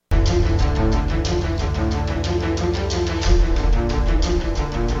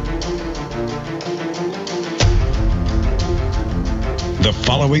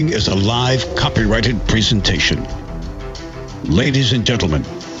following is a live copyrighted presentation. Ladies and gentlemen,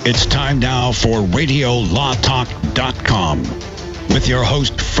 it's time now for RadioLawTalk.com with your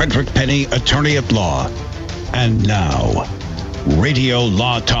host, Frederick Penny, attorney at law. And now,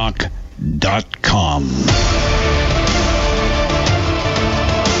 RadioLawTalk.com.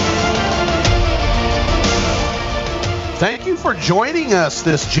 Thank you for joining us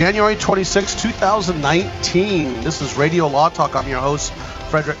this January 26, 2019. This is Radio Law Talk. I'm your host,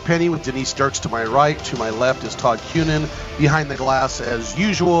 Frederick Penny, with Denise Dirks to my right. To my left is Todd Cunin. Behind the glass, as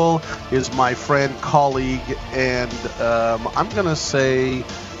usual, is my friend, colleague, and I'm going to say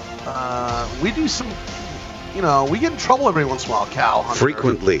we do some, we get in trouble every once in a while, Cal Hunter.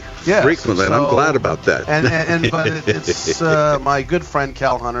 Frequently. Yes. Frequently, and I'm glad about that. But it's my good friend,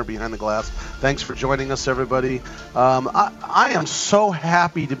 Cal Hunter, behind the glass. Thanks for joining us, everybody. I am so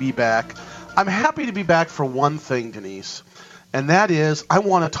happy to be back. I'm happy to be back for one thing, Denise, and that is I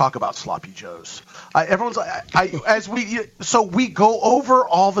want to talk about Sloppy Joes. We go over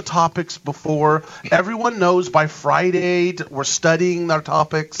all the topics before. Everyone knows by Friday we're studying our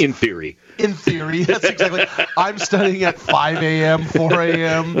topics. In theory. In theory, that's exactly. I'm studying at 5 a.m., 4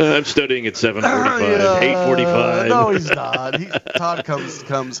 a.m. I'm studying at 7:45, 8:45. No, he's not. Todd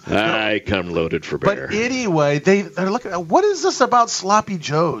comes. I come loaded for bear. But anyway, they're looking at what is this about Sloppy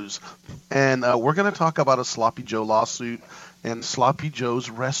Joes, and we're going to talk about a Sloppy Joe lawsuit and Sloppy Joe's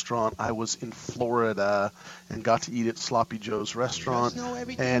restaurant. I was in Florida and got to eat at Sloppy Joe's restaurant.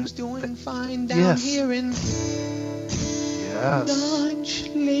 Everything's doing fine down here in Lunch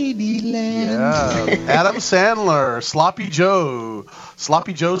Ladyland. Yeah, Adam Sandler, Sloppy Joe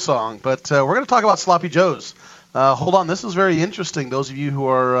song. But we're going to talk about Sloppy Joes. Hold on, this is very interesting. Those of you who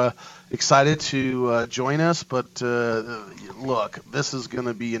are excited to join us, but look, this is going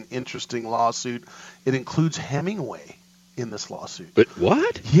to be an interesting lawsuit. It includes Hemingway in this lawsuit. But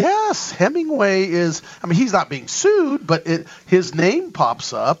what? Yes, Hemingway is. I mean, he's not being sued, but his name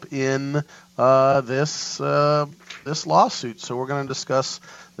pops up in this lawsuit. So we're going to discuss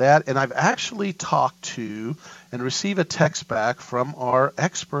that. And I've actually talked to and received a text back from our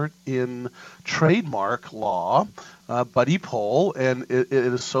expert in trademark law, Buddy Pohl. And it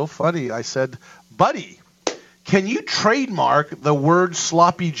is so funny. I said, Buddy, can you trademark the word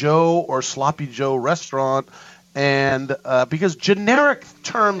Sloppy Joe or Sloppy Joe restaurant? And because generic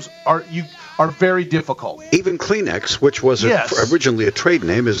terms are very difficult. Even Kleenex, which was originally a trade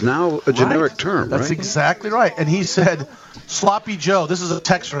name, is now a generic term, That's right? exactly right. And he said, Sloppy Joe, this is a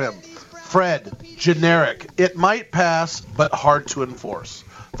text from him. Fred, generic. It might pass, but hard to enforce.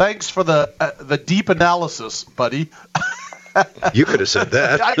 Thanks for the deep analysis, buddy. You could have said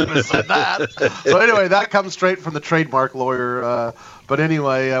that. I could have said that. So anyway, that comes straight from the trademark lawyer. But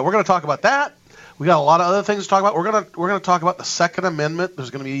anyway, we're going to talk about that. We got a lot of other things to talk about. We're gonna talk about the Second Amendment. There's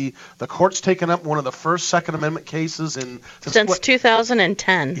going to be the court's taken up one of the first Second Amendment cases since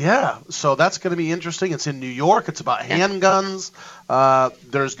 2010. Yeah, so that's going to be interesting. It's in New York. It's about handguns.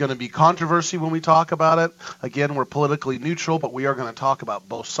 There's going to be controversy when we talk about it. Again, we're politically neutral, but we are going to talk about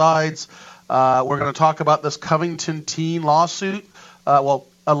both sides. We're going to talk about this Covington teen lawsuit.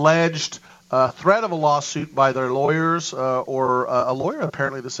 Alleged threat of a lawsuit by their lawyers, or a lawyer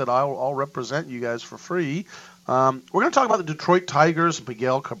apparently that said, I'll represent you guys for free. We're going to talk about the Detroit Tigers and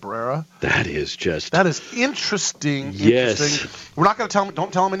Miguel Cabrera. That is interesting. Yes. Interesting. We're not going to tell them.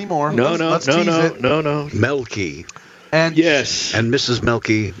 Don't tell them anymore. No. Melky. And yes. And Mrs.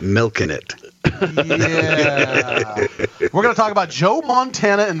 Melky milking it. Yeah. We're going to talk about Joe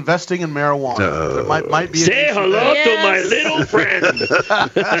Montana investing in marijuana. There might be Say hello to my little friend.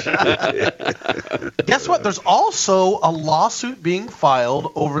 Guess what? There's also a lawsuit being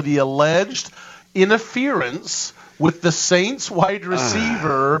filed over the alleged interference with the Saints wide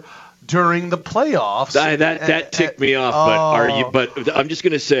receiver during the playoffs. That ticked me off. But I'm just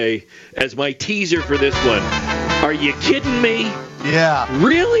going to say, as my teaser for this one, are you kidding me? Yeah.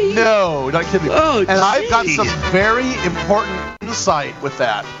 Really? No, not kidding. Oh, and I've got some very important insight with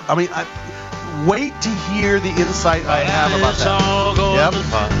that. I mean, wait to hear the insight I have about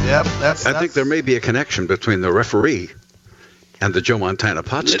that. Yep. I think there may be a connection between the referee and the Joe Montana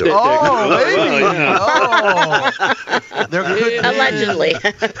pot store. Maybe. There could be. Allegedly.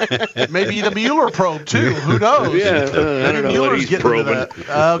 Maybe the Mueller probe, too. Who knows? Yeah, I don't know what he's probing.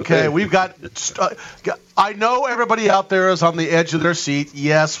 Okay, we've got... I know everybody out there is on the edge of their seat.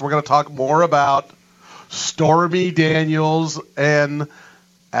 Yes, we're going to talk more about Stormy Daniels and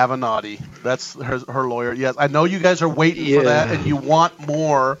Avenatti. That's her lawyer. Yes, I know you guys are waiting for that, and you want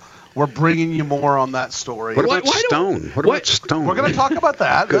more. We're bringing you more on that story. What about Stone? What about Stone? We're going to talk about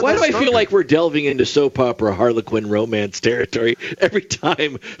that. Why do I feel like we're delving into soap opera Harlequin romance territory every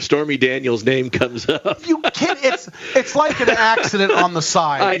time Stormy Daniels' name comes up? You can't. It's like an accident on the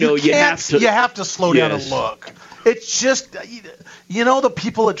side. I know you have to. You have to slow down and look. It's just, the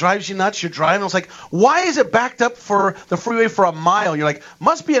people that drives you nuts. You're driving. It's like, why is it backed up for the freeway for a mile? You're like,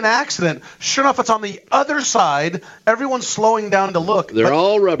 must be an accident. Sure enough, it's on the other side. Everyone's slowing down to look. They're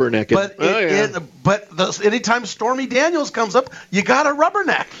all rubbernecking. But anytime Stormy Daniels comes up, you got to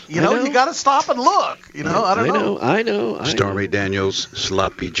rubberneck. You got to stop and look. I know. Stormy Daniels,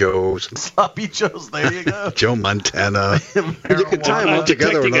 Sloppy Joes. Sloppy Joes. There you go. Joe Montana. You can tie them all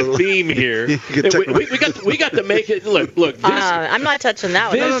together. I'm detecting a theme here. We got to make it. Look. I'm not touching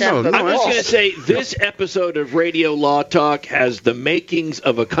that one. I'm just going to say this episode of Radio Law Talk has the makings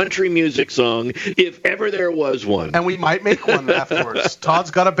of a country music song, if ever there was one. And we might make one afterwards.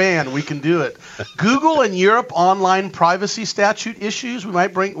 Todd's got a band. We can do it. Google and Europe online privacy statute issues. We're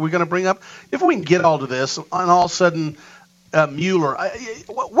going to bring up if we can get all to this, and all of a sudden. Mueller.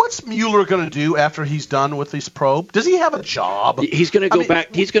 What's Mueller going to do after he's done with this probe? Does he have a job? He's going to go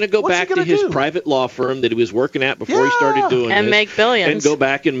back. He's going to go back to his private law firm that he was working at before he started doing this, and make billions, and go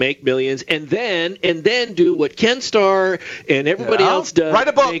back and make billions, and then do what Ken Starr and everybody else does: write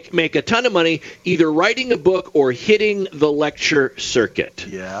a book, make a ton of money, either writing a book or hitting the lecture circuit,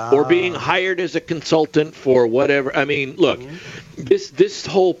 or being hired as a consultant for whatever. I mean, look, this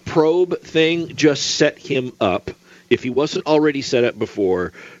whole probe thing just set him up. If he wasn't already set up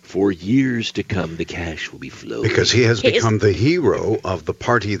before, for years to come, the cash will be flowing. Because he has become the hero of the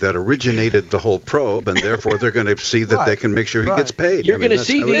party that originated the whole probe, and therefore they're going to see that they can make sure he gets paid. You're going to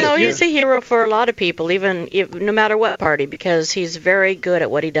see he's a hero for a lot of people, no matter what party, because he's very good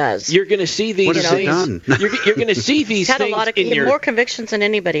at what he does. You're going to see these things. What has he done? You're going to see these he's had things. more convictions than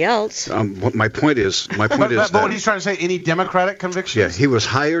anybody else. My point is but what he's trying to say, any Democratic convictions? Yeah, he was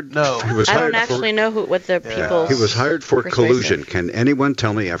hired. No. I don't actually know what the people. He was hired for collusion. Can anyone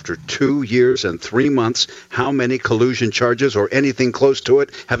tell me after 2 years and 3 months how many collusion charges or anything close to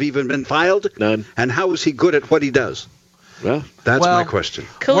it have even been filed? None. And how is he good at what he does? Well, that's my question.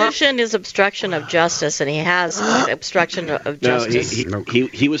 Collusion is obstruction of justice, and he has obstruction of justice.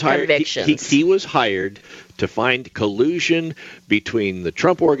 He was hired. He was hired to find collusion between the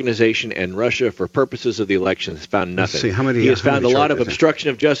Trump organization and Russia for purposes of the election. Has found nothing. He has found a lot of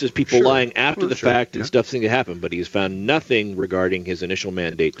obstruction of justice, people lying after the fact, and stuff that happened. But he has found nothing regarding his initial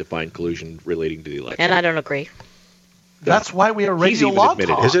mandate to find collusion relating to the election. And I don't agree. That's why we are Radio Law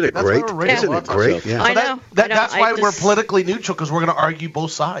Talk. Isn't it great? Isn't it great? Yeah. I know. That's why we're politically neutral, because we're going to argue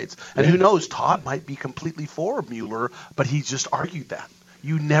both sides. And who knows, Todd might be completely for Mueller, but he just argued that.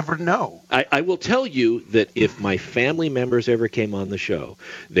 You never know. I will tell you that if my family members ever came on the show,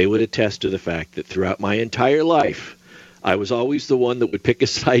 they would attest to the fact that throughout my entire life, I was always the one that would pick a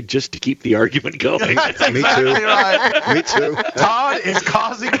side just to keep the argument going. That's exactly right. Me too. Todd is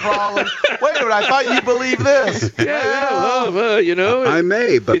causing problems. Wait a minute, I thought you believed this. I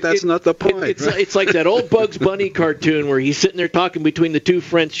may, but that's not the point. It's like that old Bugs Bunny cartoon where he's sitting there talking between the two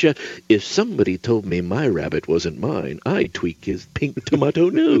French chefs. If somebody told me my rabbit wasn't mine, I'd tweak his pink tomato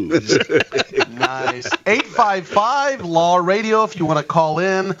nose. Nice. 855 Law Radio if you want to call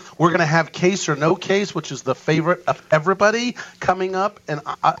in. We're going to have Case or No Case, which is the favorite of everybody, coming up. And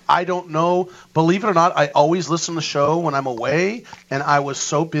I don't know, believe it or not, I always listen to the show when I'm away, and I was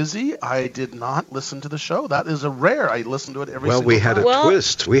so busy I did not listen to the show. That is a rare. I listen to it every single time. We had a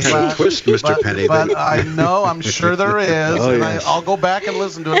twist. We had a twist, Mr. Penny. But I know, I'm sure there is. I'll go back and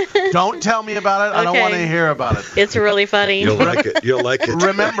listen to it. Don't tell me about it. I don't want to hear about it. It's really funny. You'll like it. You'll like it.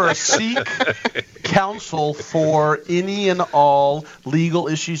 Remember, seek counsel for any and all legal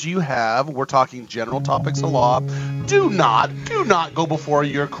issues you have. We're talking general topics of law. Do not go before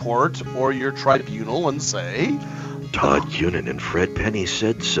your court or your tribunal and say, Todd Cunin and Fred Penny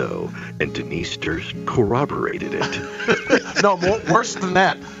said so, and Denise Durst corroborated it. No, worse than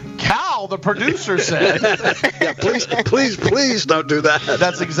that. Cal, the producer, said. Yeah, please don't do that.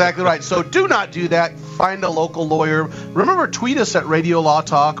 That's exactly right. So do not do that. Find a local lawyer. Remember, tweet us at Radio Law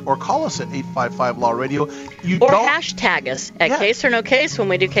Talk or call us at 855 Law Radio. Hashtag us at Case or No Case when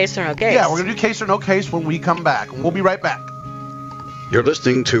we do Case or No Case. Yeah, we're going to do Case or No Case when we come back. We'll be right back. You're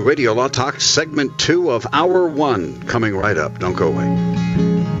listening to Radio Law Talk, segment 2 of Hour 1, coming right up. Don't go away.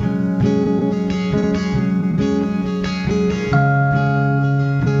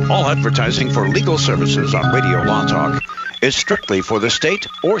 All advertising for legal services on Radio Law Talk is strictly for the state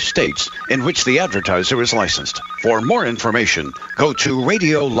or states in which the advertiser is licensed. For more information, go to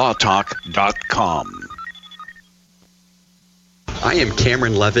radiolawtalk.com. I am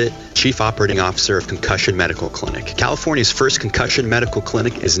Cameron Levitt, Chief Operating Officer of Concussion Medical Clinic. California's first concussion medical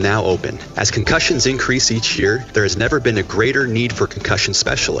clinic is now open. As concussions increase each year, there has never been a greater need for concussion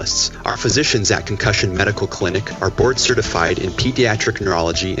specialists. Our physicians at Concussion Medical Clinic are board certified in pediatric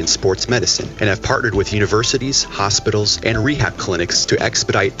neurology and sports medicine and have partnered with universities, hospitals, and rehab clinics to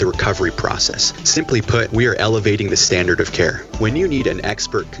expedite the recovery process. Simply put, we are elevating the standard of care. When you need an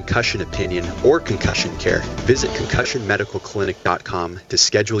expert concussion opinion or concussion care, visit concussionmedicalclinic.com to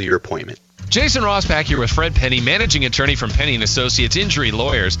schedule your appointment. Jason Ross back here with Fred Penny, managing attorney from Penny & Associates Injury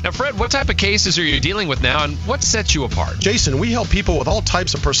Lawyers. Now, Fred, what type of cases are you dealing with now, and what sets you apart? Jason, we help people with all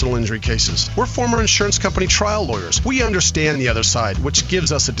types of personal injury cases. We're former insurance company trial lawyers. We understand the other side, which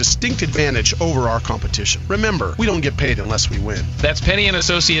gives us a distinct advantage over our competition. Remember, we don't get paid unless we win. That's Penny &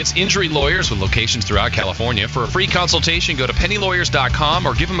 Associates Injury Lawyers with locations throughout California. For a free consultation, go to pennylawyers.com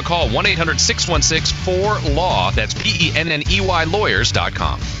or give them a call, 1-800-616-4LAW. That's PENNEY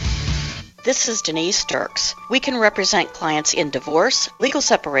lawyers.com. This is Denise Dirks. We can represent clients in divorce, legal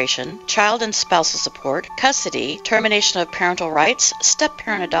separation, child and spousal support, custody, termination of parental rights,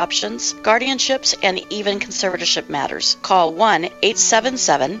 step-parent adoptions, guardianships, and even conservatorship matters. Call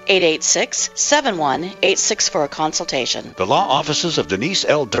 1-877-886-7186 for a consultation. The law offices of Denise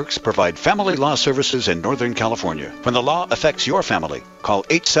L. Dirks provide family law services in Northern California. When the law affects your family, call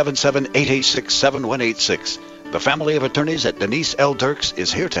 877-886-7186. The family of attorneys at Denise L. Dirks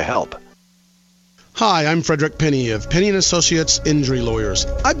is here to help. Hi, I'm Frederick Penny of Penny & Associates Injury Lawyers.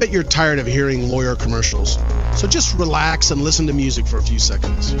 I bet you're tired of hearing lawyer commercials, so just relax and listen to music for a few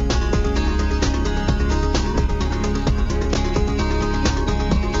seconds.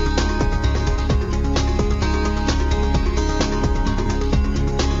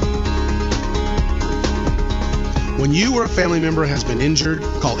 When you or a family member has been injured,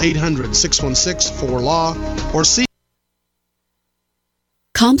 call 800-616-4LAW or see.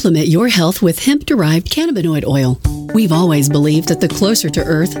 Complement your health with hemp-derived cannabinoid oil. We've always believed that the closer to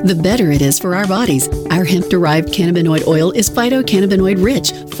Earth, the better it is for our bodies. Our hemp-derived cannabinoid oil is phytocannabinoid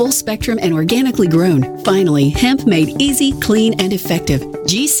rich, full spectrum, and organically grown. Finally, hemp made easy, clean, and effective.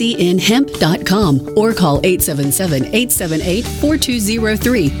 GCNhemp.com or call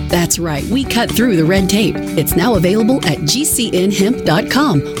 877-878-4203. That's right, we cut through the red tape. It's now available at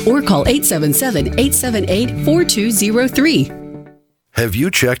GCNhemp.com or call 877-878-4203. Have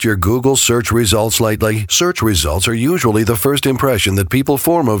you checked your Google search results lately? Search results are usually the first impression that people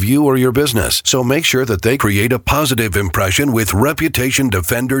form of you or your business, so make sure that they create a positive impression with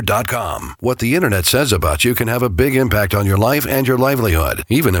ReputationDefender.com. What the internet says about you can have a big impact on your life and your livelihood,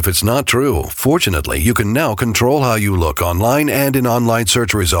 even if it's not true. Fortunately, you can now control how you look online and in online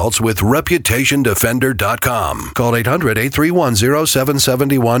search results with ReputationDefender.com. Call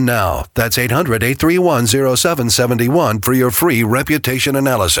 800-831-0771 now. That's 800-831-0771 for your free reputation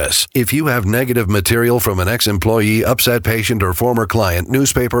analysis. If you have negative material from an ex-employee, upset patient, or former client,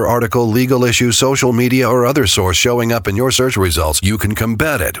 newspaper article, legal issue, social media, or other source showing up in your search results, you can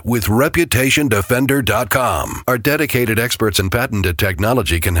combat it with ReputationDefender.com. Our dedicated experts in patented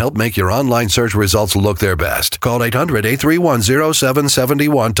technology can help make your online search results look their best. Call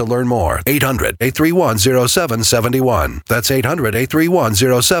 800-831-0771 to learn more. 800-831-0771. That's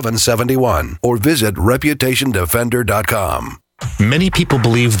 800-831-0771. Or visit ReputationDefender.com. Many people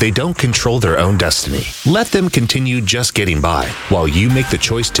believe they don't control their own destiny. Let them continue just getting by while you make the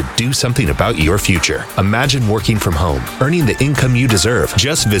choice to do something about your future. Imagine working from home, earning the income you deserve.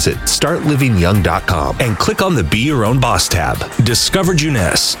 Just visit startlivingyoung.com and click on the Be Your Own Boss tab. Discover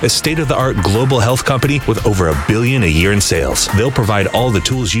Juness, a state-of-the-art global health company with over $1 billion a year in sales. They'll provide all the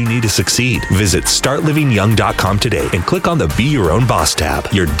tools you need to succeed. Visit startlivingyoung.com today and click on the Be Your Own Boss tab.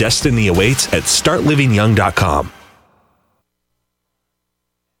 Your destiny awaits at startlivingyoung.com.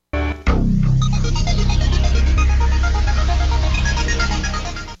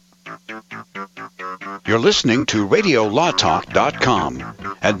 You're listening to RadioLawTalk.com.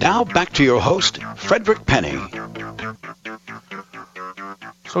 And now back to your host, Frederick Penny.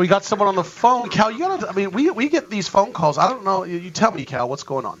 So we got someone on the phone. Cal, we get these phone calls. I don't know. You tell me, Cal, what's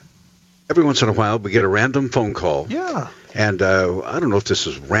going on? Every once in a while, we get a random phone call. Yeah. And I don't know if this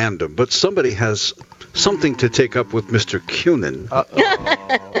is random, but somebody has something to take up with Mr. Cunin.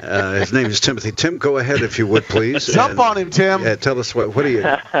 His name is Timothy. Tim, go ahead if you would, please. Jump on him, Tim. Yeah, tell us what are you...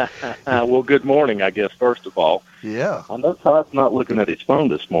 Well, good morning, I guess, first of all. Yeah. I know Todd's not looking at his phone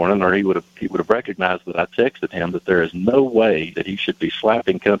this morning, or he would have recognized that I texted him that there is no way that he should be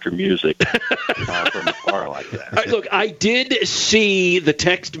slapping country music from a car like that. Look, I did see the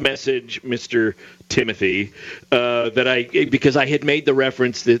text message, Mr. Timothy, because I had made the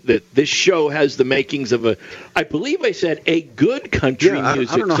reference that this show has the makings of I believe I said a good country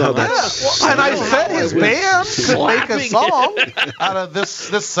music I don't know song. how that's... and I said his band could make a song out of this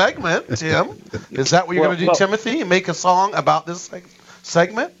segment, Tim. Is that what you're going to do, Timothy? Make a song about this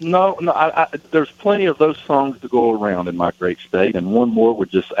segment? No. There's plenty of those songs to go around in my great state, and one more would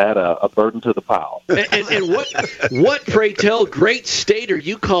just add a burden to the pile. And what, pray tell, great state are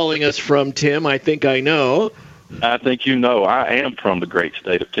you calling us from, Tim? I think I know. I think you know I am from the great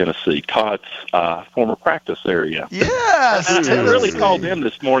state of Tennessee, Todd's former practice area. Yes! I really called in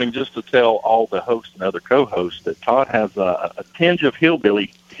this morning just to tell all the hosts and other co-hosts that Todd has a tinge of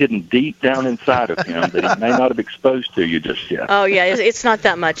hillbilly hidden deep down inside of him that he may not have exposed to you just yet. Oh, yeah, it's not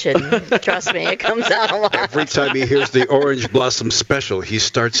that much hidden. Trust me, it comes out a lot. Every time he hears the Orange Blossom Special, he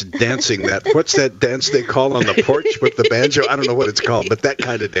starts dancing what's that dance they call on the porch with the banjo? I don't know what it's called, but that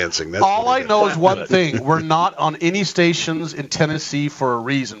kind of dancing. That's all I know is one thing. We're not on any stations in Tennessee for a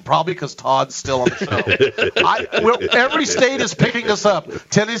reason, probably because Todd's still on the show. Every state is picking us up.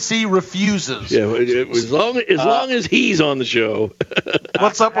 Tennessee refuses. Yeah, as long as he's on the show.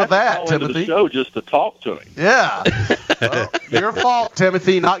 What's up with that, Timothy? The show just to talk to him. Yeah. Well, your fault,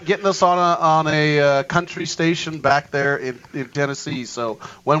 Timothy, not getting us on a country station back there in Tennessee. So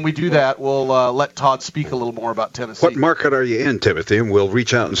when we do that, we'll let Todd speak a little more about Tennessee. What market are you in, Timothy? And we'll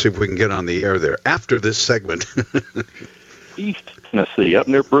reach out and see if we can get on the air there after this segment. East Tennessee, up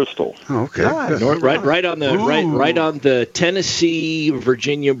near Bristol. Oh, okay. Nice. Right on the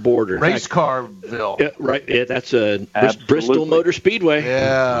Tennessee-Virginia border. Racecarville. Yeah, right. Yeah, that's Bristol Motor Speedway.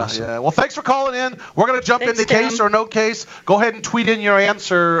 Yeah, awesome. Yeah. Well, thanks for calling in. We're going to jump into case or no case. Go ahead and tweet in your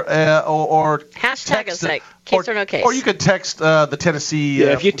answer or hashtag us like case or no case. Or you could text the Tennessee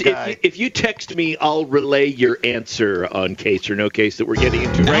guy. If you text me, I'll relay your answer on case or no case that we're getting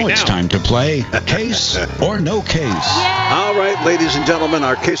into right now. Now it's time to play Case or No Case. Yay! All right, ladies and gentlemen,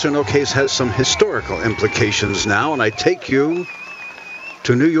 our case or no case has some historical implications now, and I take you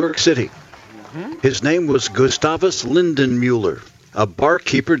to New York City. Mm-hmm. His name was Gustavus Lindenmuller, a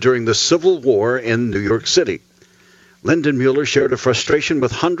barkeeper during the Civil War in New York City. Lindenmuller shared a frustration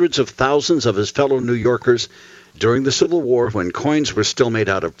with hundreds of thousands of his fellow New Yorkers during the Civil War when coins were still made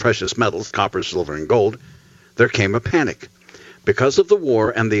out of precious metals, copper, silver, and gold. There came a panic. Because of the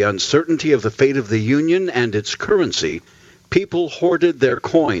war and the uncertainty of the fate of the Union and its currency, people hoarded their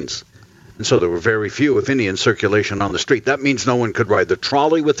coins. And so there were very few, if any, in circulation on the street. That means no one could ride the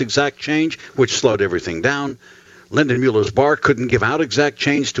trolley with exact change, which slowed everything down. Lindenmuller's bar couldn't give out exact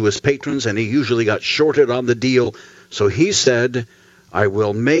change to his patrons, and he usually got shorted on the deal. So he said, I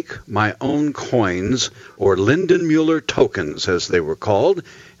will make my own coins, or Lindenmuller tokens, as they were called.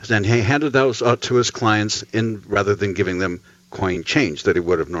 And he handed those out to his clients rather than giving them coin change that he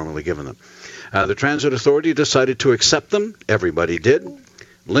would have normally given them. The transit authority decided to accept them. Everybody did.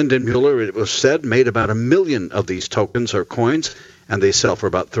 Lindenmuller, it was said, made about 1 million of these tokens or coins, and they sell for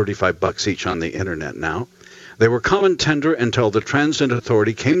about $35 each on the internet now. They were common tender until the transit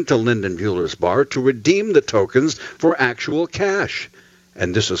authority came to Lindenmuller's bar to redeem the tokens for actual cash.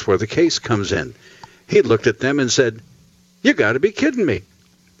 And this is where the case comes in. He looked at them and said, "You got to be kidding me."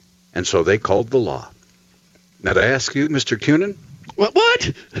 And so they called the law. Now to ask you, Mr. Cunin.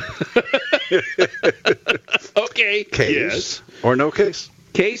 What? Okay. Case or no case?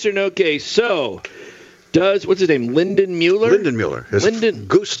 Case or no case. So, what's his name? Lindenmuller? Lindenmuller.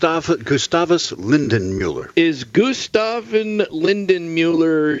 Gustavus Lindenmuller. Is Gustav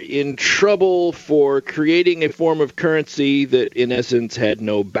Lindenmuller in trouble for creating a form of currency that, in essence, had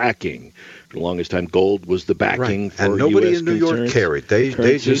no backing? For the longest time, gold was the backing for and nobody US in New York carried.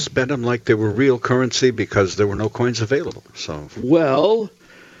 They just spent them like they were real currency because there were no coins available. So, well,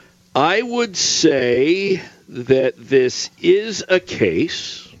 I would say that this is a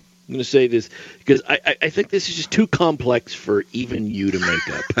case. I'm going to say this because I think this is just too complex for even you to make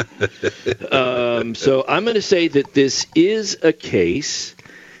up. So I'm going to say that this is a case.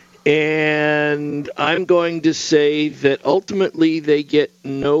 And I'm going to say that ultimately they get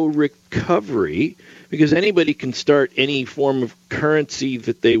no recovery because anybody can start any form of currency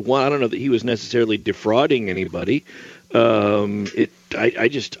that they want. I don't know that he was necessarily defrauding anybody. I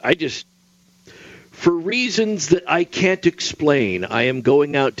just, for reasons that I can't explain, I am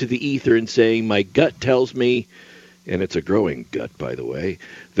going out to the ether and saying my gut tells me, and it's a growing gut, by the way,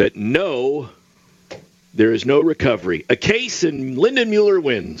 that no. There is no recovery. A case and Lindenmuller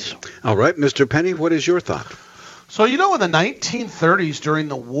wins. All right, Mr. Penny, what is your thought? So, in the 1930s during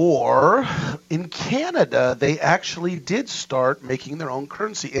the war, in Canada, they actually did start making their own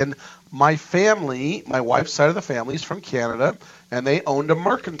currency. And my family, my wife's side of the family is from Canada, and they owned a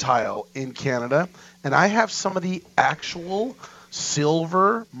mercantile in Canada. And I have some of the actual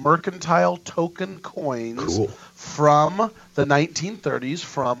silver mercantile token coins from the 1930s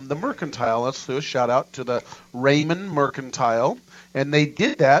from the mercantile. Let's do a shout out to the Raymond Mercantile. And they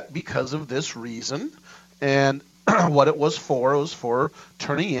did that because of this reason. And what it was for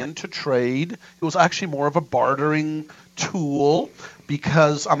turning into trade. It was actually more of a bartering tool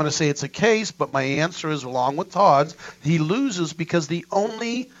because I'm going to say it's a case, but my answer is along with Todd's. He loses because the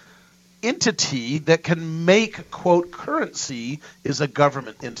only entity that can make, quote, currency is a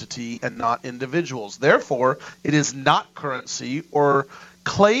government entity and not individuals. Therefore, it is not currency or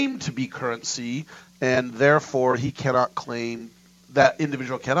claimed to be currency, and therefore he cannot claim that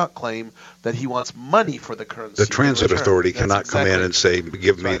individual cannot claim that he wants money for the currency. The transit authority cannot come in and say,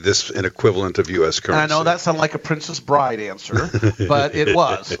 give me this an equivalent of U.S. currency. And I know that sounded like a Princess Bride answer, but it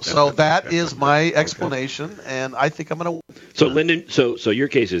was. So that is my explanation, and I think I'm going to... So Lyndon, so your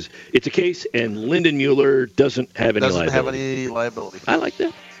case is, it's a case, and Lyndon Mueller doesn't have any liability. Doesn't have any liability. I like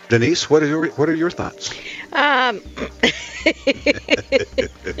that. Denise, what are your thoughts?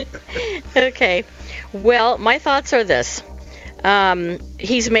 Okay. Well, my thoughts are this.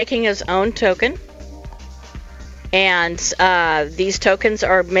 He's making his own token, and these tokens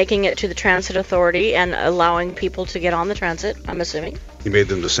are making it to the transit authority and allowing people to get on the transit, I'm assuming. He made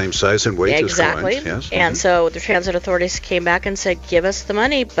them the same size and weight as coins. Yes. And so the transit authorities came back and said, give us the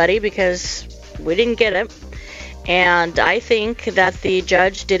money, buddy, because we didn't get it. And I think that the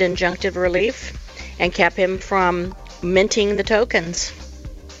judge did injunctive relief and kept him from minting the tokens.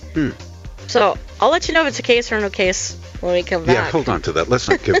 So I'll let you know if it's a case or no case when we come back. Yeah, hold on to that. Let's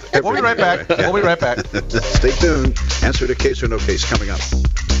not give everything We'll be right back. away. We'll be right back. Stay tuned. Answer to case or no case coming up.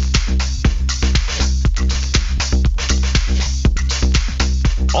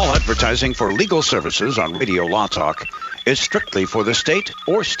 All advertising for legal services on Radio Law Talk is strictly for the state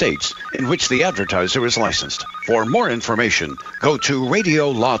or states in which the advertiser is licensed. For more information, go to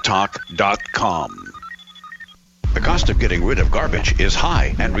radiolawtalk.com. The cost of getting rid of garbage is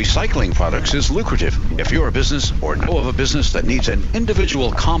high, and recycling products is lucrative. If you're a business or know of a business that needs an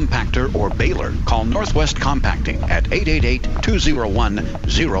individual compactor or baler, call Northwest Compacting at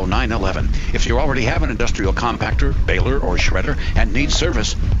 888-201-0911. If you already have an industrial compactor, baler, or shredder and need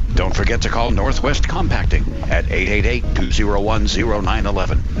service, don't forget to call Northwest Compacting at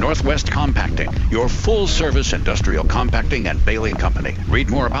 888-201-0911. Northwest Compacting, your full-service industrial compacting and baling company. Read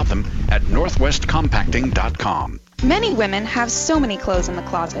more about them at northwestcompacting.com. Many women have so many clothes in the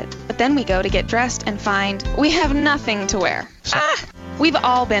closet, but then we go to get dressed and find we have nothing to wear. We've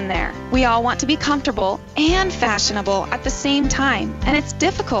all been there. We all want to be comfortable and fashionable at the same time, and it's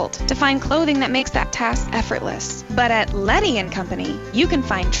difficult to find clothing that makes that task effortless. But at Letty & Company, you can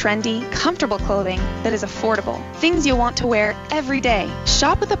find trendy, comfortable clothing that is affordable, things you'll want to wear every day.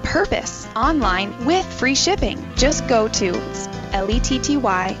 Shop with a purpose, online with free shipping. Just go to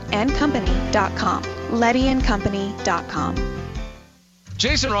LETTYandcompany.com. LettyandCompany.com.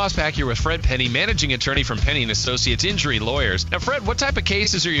 Jason Rosbach here with Fred Penny, managing attorney from Penny & Associates Injury Lawyers. Now, Fred, what type of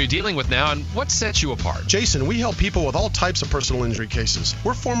cases are you dealing with now, and what sets you apart? Jason, we help people with all types of personal injury cases.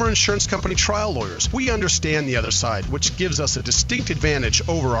 We're former insurance company trial lawyers. We understand the other side, which gives us a distinct advantage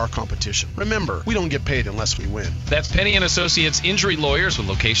over our competition. Remember, we don't get paid unless we win. That's Penny & Associates Injury Lawyers with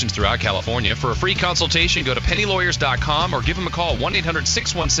locations throughout California. For a free consultation, go to pennylawyers.com or give them a call,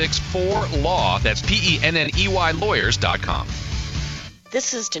 1-800-616-4LAW. That's PENNEY lawyers.com.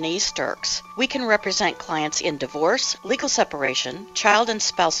 This is Denise Dirks. We can represent clients in divorce, legal separation, child and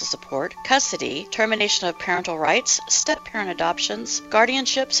spousal support, custody, termination of parental rights, step-parent adoptions,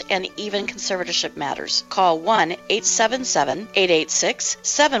 guardianships, and even conservatorship matters. Call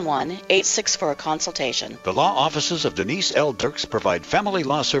 1-877-886-7186 for a consultation. The law offices of Denise L. Dirks provide family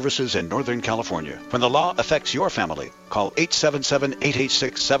law services in Northern California. When the law affects your family, call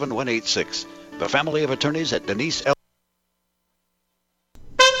 877-886-7186. The family of attorneys at Denise L.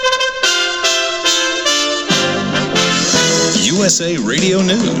 USA Radio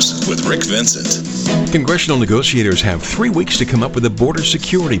News with Rick Vincent. Congressional negotiators have 3 weeks to come up with a border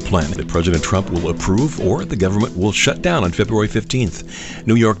security plan that President Trump will approve or the government will shut down on February 15th.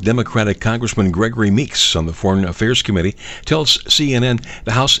 New York Democratic Congressman Gregory Meeks on the Foreign Affairs Committee tells CNN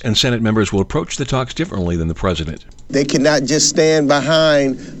the House and Senate members will approach the talks differently than the president. They cannot just stand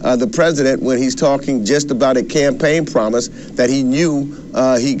behind the president when he's talking just about a campaign promise that he knew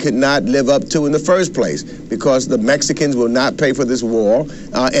he could not live up to in the first place, because the Mexicans will not pay for this wall,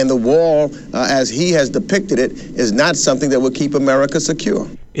 and the wall, as he has depicted it, is not something that will keep America secure.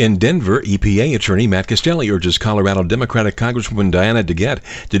 In Denver, EPA attorney Matt Castelli urges Colorado Democratic Congresswoman Diana DeGette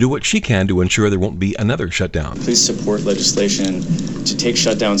to do what she can to ensure there won't be another shutdown. Please support legislation to take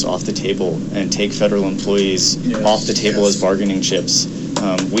shutdowns off the table and take federal employees off the table as bargaining chips.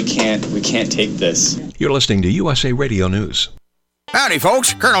 We can't take this. You're listening to USA Radio News. Howdy,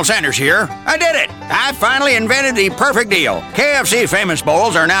 folks. Colonel Sanders here. I did it. I finally invented the perfect deal. KFC Famous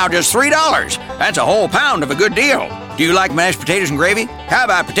Bowls are now just $3. That's a whole pound of a good deal. Do you like mashed potatoes and gravy? How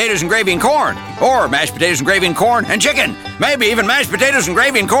about potatoes and gravy and corn? Or mashed potatoes and gravy and corn and chicken? Maybe even mashed potatoes and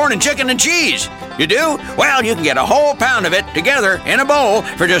gravy and corn and chicken and cheese. You do? Well, you can get a whole pound of it together in a bowl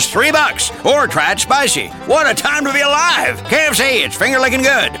for just $3. Or try it spicy. What a time to be alive! KFC, it's finger-licking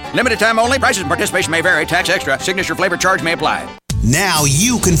good. Limited time only. Prices and participation may vary. Tax extra. Signature flavor charge may apply. Now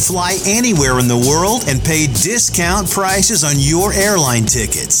you can fly anywhere in the world and pay discount prices on your airline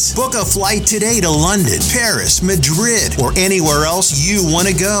tickets. Book a flight today to London, Paris, Madrid, or anywhere else you want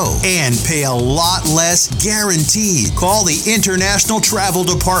to go. And pay a lot less guaranteed. Call the International Travel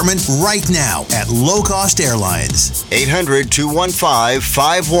Department right now at Low Cost Airlines.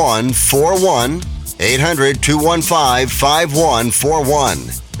 800-215-5141.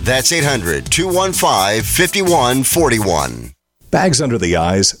 800-215-5141. That's 800-215-5141. Bags under the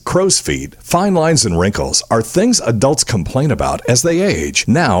eyes, crow's feet, fine lines and wrinkles are things adults complain about as they age.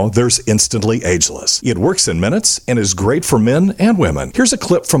 Now there's Instantly Ageless. It works in minutes and is great for men and women. Here's a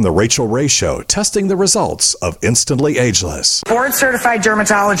clip from The Rachel Ray Show testing the results of Instantly Ageless. Board-certified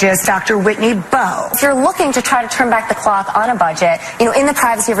dermatologist Dr. Whitney Bowe. If you're looking to try to turn back the clock on a budget, in the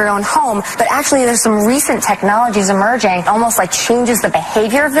privacy of your own home, but actually there's some recent technologies emerging, almost like changes the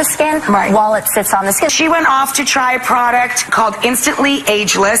behavior of the skin while it sits on the skin. She went off to try a product called Instantly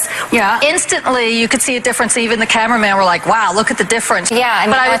Ageless. Yeah, instantly you could see a difference. Even the cameraman were like, wow, look at the difference. Yeah,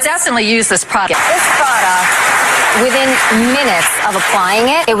 but I would definitely use this product. This product, within minutes of applying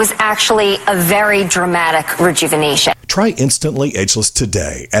it, it was actually a very dramatic rejuvenation. Try Instantly Ageless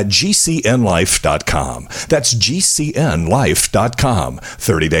today at GCNlife.com. That's GCNlife.com.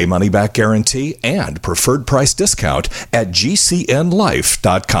 30-day money-back guarantee and preferred price discount at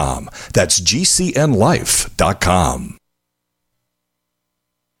GCNlife.com. That's GCNlife.com.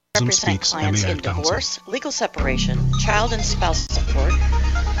 Represent clients in divorce, legal separation, child and spouse support.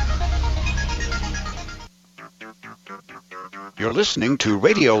 You're listening to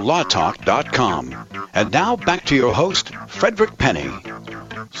RadioLawTalk.com. And now back to your host, Frederick Penny.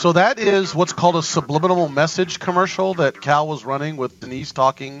 So that is what's called a subliminal message commercial that Cal was running with Denise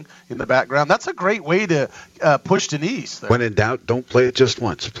talking in the background. That's a great way to push Denise. There. When in doubt, don't play it just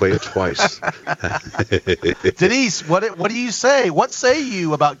once. Play it twice. Denise, what do you say? What say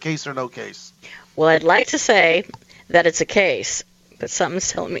you about case or no case? Well, I'd like to say that it's a case, but something's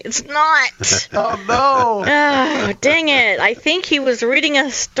telling me it's not. Oh, no. Oh, dang it. I think he was reading a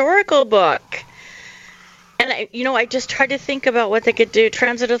historical book. And, I just tried to think about what they could do.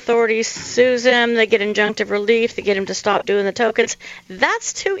 Transit authorities sues him. They get injunctive relief. They get him to stop doing the tokens.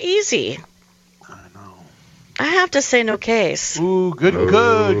 That's too easy. I know. I have to say no case. Ooh, good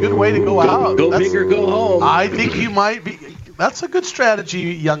way to go out. Go big or go home. I think you might be. That's a good strategy,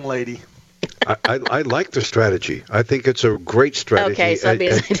 young lady. I like the strategy. I think it's a great strategy. Okay, so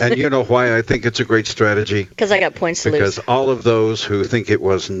and you know why I think it's a great strategy? Because I got points to lose. Because all of those who think it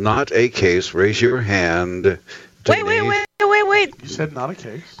was not a case, raise your hand. Wait. You said not a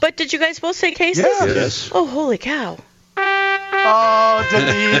case. But did you guys both say cases? Yes. Oh, holy cow. Oh,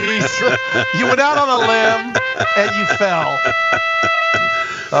 Denise. You went out on a limb and you fell.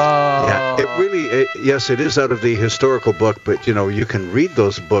 Yeah, it really, yes, it is out of the historical book, but, you can read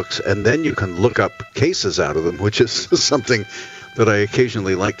those books and then you can look up cases out of them, which is something that I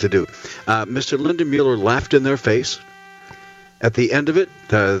occasionally like to do. Mr. Lyndon Mueller laughed in their face. At the end of it,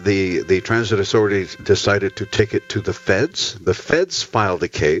 the transit authorities decided to take it to the feds. The feds filed a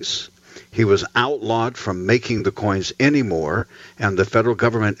case. He was outlawed from making the coins anymore, and the federal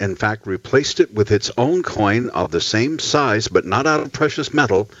government, in fact, replaced it with its own coin of the same size, but not out of precious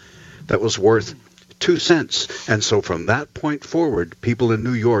metal, that was worth 2 cents. And so from that point forward, people in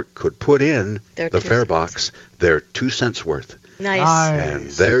New York could put in the fare box their 2 cents worth. Nice. And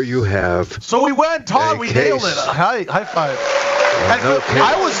there you have. So we went, Todd. We nailed it. High five.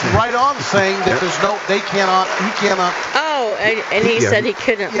 I was right on saying that he cannot. Oh, and he said he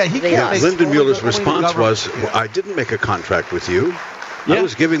couldn't. Yeah, he can't. Lyndon Mueller's response was, I didn't make a contract with you. I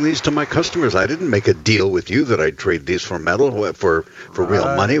was giving these to my customers. I didn't make a deal with you that I'd trade these for metal, for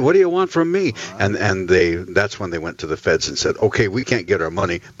real money. What do you want from me? And that's when they went to the feds and said, okay, we can't get our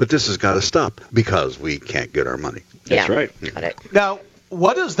money, but this has got to stop because we can't get our money. That's right. Got it. Now,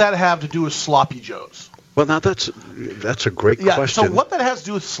 what does that have to do with Sloppy Joe's? Well, now that's a great question. So what that has to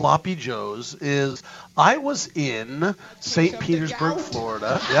do with Sloppy Joe's is I was in St. Petersburg,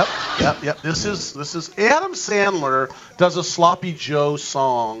 Florida. Yep. This is Adam Sandler does a Sloppy Joe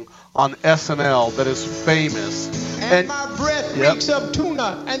song on SNL that is famous. And my breath reeks of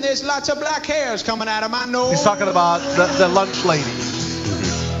tuna, and there's lots of black hairs coming out of my nose. He's talking about the lunch lady.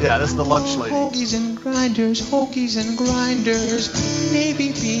 Yeah, this is the lunch lady. Hoagies and grinders,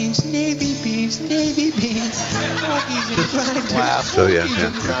 navy beans, hoagies and grinders. Wow. So yeah.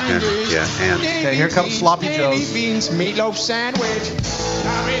 And okay, here comes Sloppy Joe's. Navy beans, meatloaf sandwich.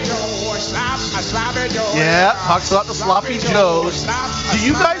 Sloppy Joe. Yeah, talks about the Sloppy Joe's. Do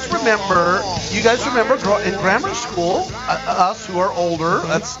you guys remember? In grammar school, us who are older,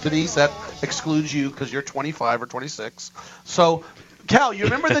 that's Denise, that excludes you because you're 25 or 26. So. Cal, you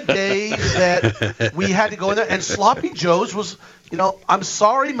remember the day that we had to go in there and Sloppy Joe's was, I'm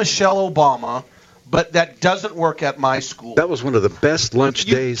sorry, Michelle Obama, but that doesn't work at my school. That was one of the best lunch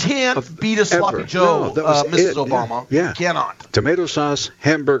days. You can't beat a Sloppy Joe, Mrs. Obama. Yeah. You cannot. Tomato sauce,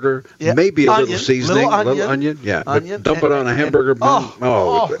 hamburger, maybe a little seasoning, little onion. Yeah. Onion, dump it on a hamburger bun.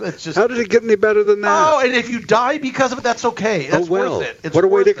 It's just, how did it get any better than that? Oh, and if you die because of it, that's okay. That's worth it. It's what a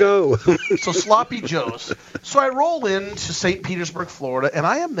way to go. So Sloppy Joe's. So I roll into St. Petersburg, Florida, and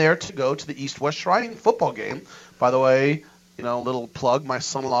I am there to go to the East-West Shrine football game. By the way, little plug, my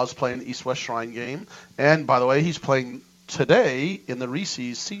son-in-law is playing the East-West Shrine game. And, by the way, he's playing today in the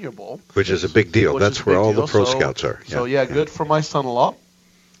Reese's Senior Bowl. Which is a big deal. That's where all the Pro Scouts are. So, good for my son-in-law,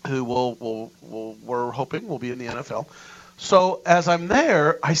 who we're hoping will be in the NFL. So, as I'm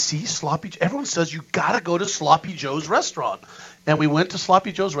there, I see Sloppy. Everyone says, you got to go to Sloppy Joe's restaurant. And we went to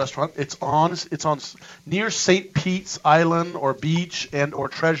Sloppy Joe's restaurant. It's on near St. Pete's Island or Beach or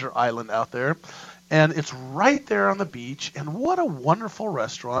Treasure Island out there. And it's right there on the beach, and what a wonderful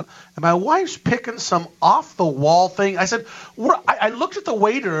restaurant. And my wife's picking some off-the-wall thing. I said, I looked at the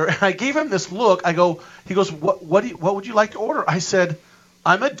waiter, and I gave him this look. He goes, what would you like to order? I said,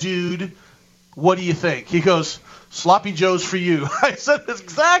 I'm a dude. What do you think? He goes, Sloppy Joe's for you. I said, that's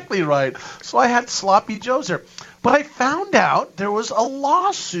exactly right. So I had Sloppy Joe's there. But I found out there was a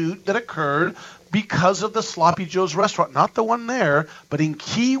lawsuit that occurred because of the Sloppy Joe's restaurant. Not the one there, but in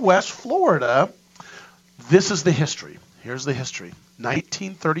Key West, Florida. This is the history. Here's the history.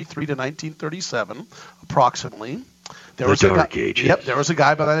 1933 to 1937, approximately. There was a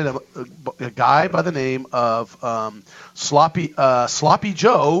guy by the name of Sloppy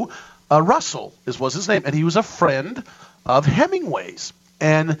Joe Russell was his name, and he was a friend of Hemingway's.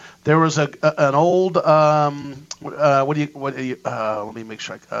 And there was an old let me make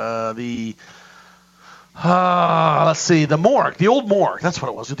sure let's see, the morgue, the old morgue. That's what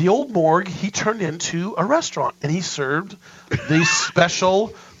it was. The old morgue, he turned into a restaurant, and he served the special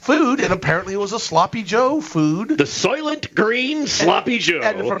food, and apparently it was a Sloppy Joe food. The Soylent Green Sloppy Joe.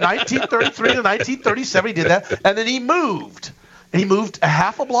 And from 1933 to 1937, he did that, and then he moved. And he moved a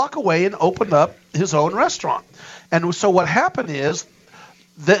half a block away and opened up his own restaurant. And so what happened is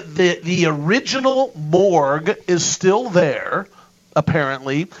that the original morgue is still there,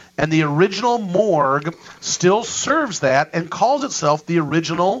 apparently, and the original morgue still serves that and calls itself the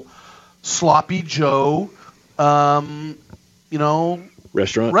original Sloppy Joe,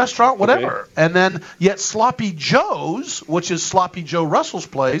 restaurant, whatever. Okay. And then yet Sloppy Joe's, which is Sloppy Joe Russell's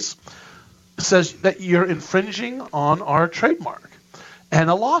place, says that you're infringing on our trademark. And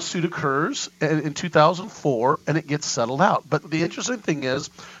a lawsuit occurs in 2004, and it gets settled out. But the interesting thing is,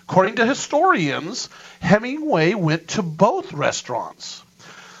 according to historians, Hemingway went to both restaurants.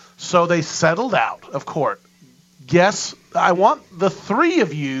 So they settled out of court. Guess, I want the three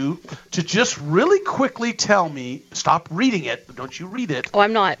of you to just really quickly tell me, stop reading it, don't you read it. Oh,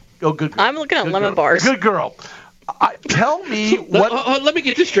 I'm not. Oh, good girl. I'm looking at lemon bars. Good girl. Tell me what... Let me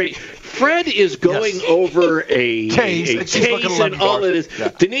get this straight. Fred is going over a case and all of this. Yeah.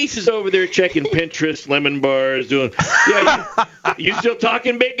 Denise is over there checking Pinterest, lemon bars, doing... you still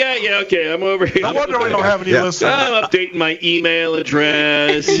talking, big guy? Yeah, okay, I'm over here. No wonder we don't have any listeners. I'm updating my email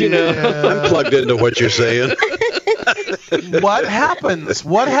address, I'm plugged into what you're saying. What happens?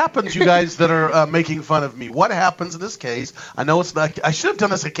 What happens, you guys that are making fun of me? What happens in this case? I know it's not... I should have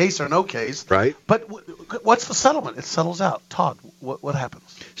done this a case or no case. Right. But what's the settlement? It settles out. Todd, what happens?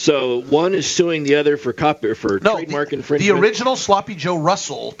 So one is suing the other for trademark infringement? The original Sloppy Joe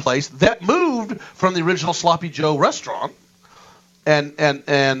Russell place that moved from the original Sloppy Joe restaurant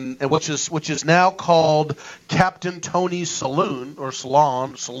and which is now called Captain Tony's Saloon or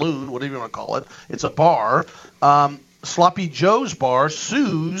Saloon, whatever you want to call it. It's a bar. Sloppy Joe's bar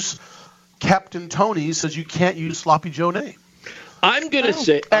sues Captain Tony's, says you can't use Sloppy Joe name. I'm going to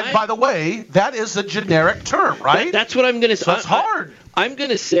say... And by the way, that is a generic term, right? That's what I'm going to say. So it's hard. I'm going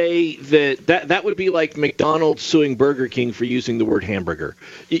to say that would be like McDonald's suing Burger King for using the word hamburger.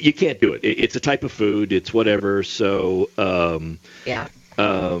 You can't do it. It's a type of food. It's whatever. So,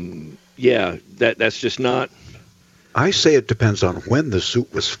 that's just not... I say it depends on when the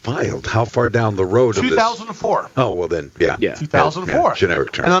suit was filed. How far down the road of this? 2004. Oh, well then, yeah. 2004. Yeah,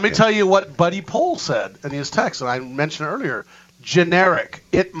 generic term. And let me tell you what Buddy Pohl said in his text, and I mentioned it earlier. Generic.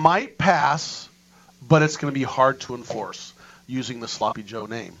 It might pass, but it's going to be hard to enforce using the Sloppy Joe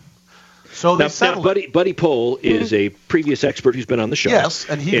name. So they settled it. Buddy Pohl is a previous expert who's been on the show. Yes,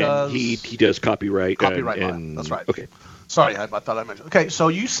 and he does copyright. Copyright. That's right. Okay. Sorry, I thought I mentioned. Okay, so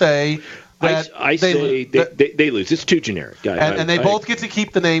you say that I say they lose. It's too generic. And they both get to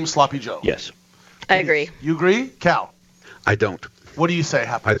keep the name Sloppy Joe. Yes. I agree. You agree, Cal? I don't. What do you say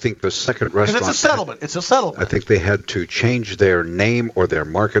happened? I think the second restaurant... Because it's a settlement. I think they had to change their name or their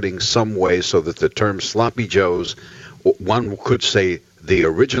marketing some way so that the term Sloppy Joe's, one could say the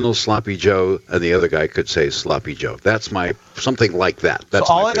original Sloppy Joe and the other guy could say Sloppy Joe. That's something like that. That's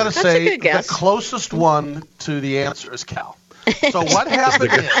so all I got to say, the closest one to the answer is Cal. So what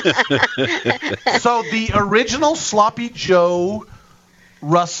happened is, so the original Sloppy Joe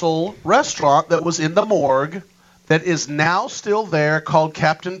Russell restaurant that was in the morgue, that is now still there, called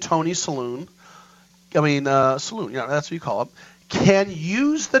Captain Tony's Saloon. Saloon, that's what you call it. Can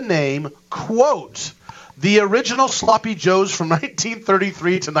use the name, quote, the original Sloppy Joe's from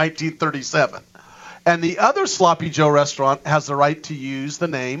 1933 to 1937. And the other Sloppy Joe restaurant has the right to use the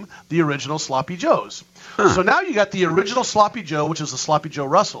name, the original Sloppy Joe's. So now you got the original Sloppy Joe, which is the Sloppy Joe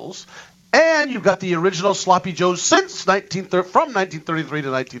Russells, and you've got the original Sloppy Joe's from 1933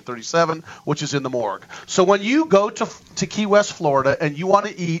 to 1937, which is in the morgue. So when you go to Key West, Florida, and you want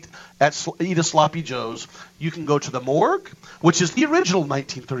to eat a Sloppy Joe's, you can go to the morgue, which is the original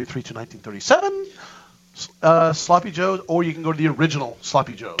 1933 to 1937 Sloppy Joe's, or you can go to the original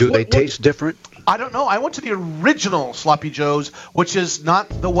Sloppy Joe's. Do they taste different? I don't know. I went to the original Sloppy Joe's, which is not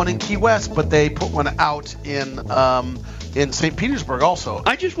the one in Key West, but they put one out in St. Petersburg also.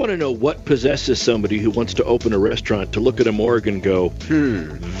 I just want to know what possesses somebody who wants to open a restaurant to look at a morgue and go,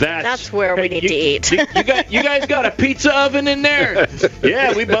 that's where we need to eat. You guys got a pizza oven in there?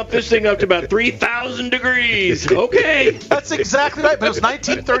 Yeah, we bumped this thing up to about 3,000 degrees. Okay. That's exactly right. But it was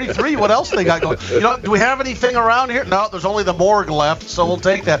 1933. What else they got going? Do we have anything around here? No, there's only the morgue left, so we'll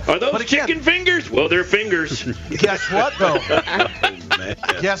take that. Are those chicken fingers? Well, they're fingers. Guess what, though?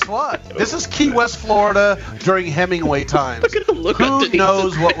 Guess what? This is Key West, Florida during Hemingway times. Who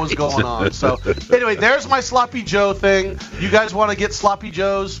knows what was going on? So anyway, there's my Sloppy Joe thing. You guys want to get Sloppy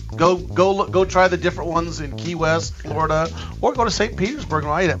Joes? Go try the different ones in Key West, Florida, or go to St. Petersburg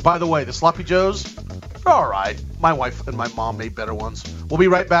and eat it. By the way, the Sloppy Joes, they're all right. My wife and my mom made better ones. We'll be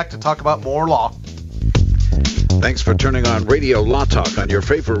right back to talk about more law. Thanks for turning on Radio Law Talk on your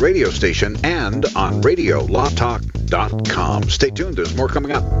favorite radio station and on RadioLawTalk.com. Stay tuned. There's more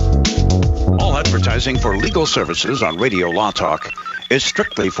coming up. All advertising for legal services on Radio Law Talk is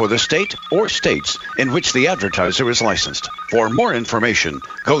strictly for the state or states in which the advertiser is licensed. For more information,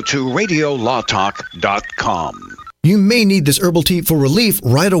 go to RadioLawTalk.com. You may need this herbal tea for relief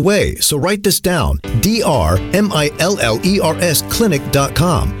right away, so write this down. DRMILLERS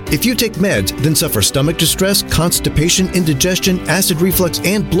clinic.com. If you take meds, then suffer stomach distress, constipation, indigestion, acid reflux,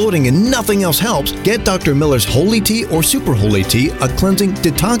 and bloating, and nothing else helps, get Dr. Miller's Holy Tea or Super Holy Tea, a cleansing,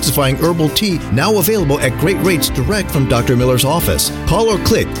 detoxifying herbal tea now available at great rates direct from Dr. Miller's office. Call or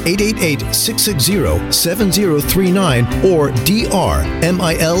click 888-660-7039 or DRMILLERS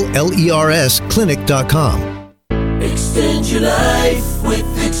clinic.com. Extend your life with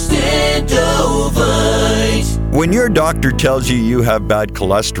Extendovite. When your doctor tells you you have bad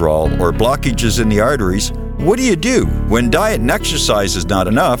cholesterol or blockages in the arteries, what do you do? When diet and exercise is not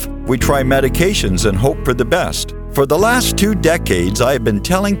enough, we try medications and hope for the best. For the last 2 decades, I have been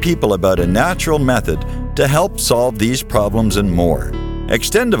telling people about a natural method to help solve these problems and more.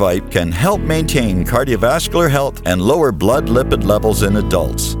 Extendovite can help maintain cardiovascular health and lower blood lipid levels in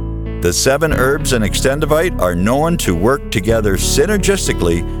adults. The 7 herbs in Extendovite are known to work together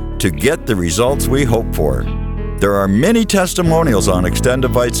synergistically to get the results we hope for. There are many testimonials on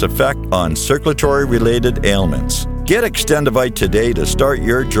Extendovite's effect on circulatory-related ailments. Get Extendovite today to start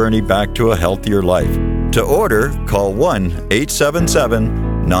your journey back to a healthier life. To order, call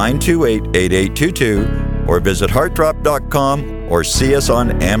 1-877-928-8822 or visit heartdrop.com or see us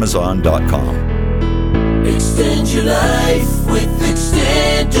on amazon.com. Extend your life with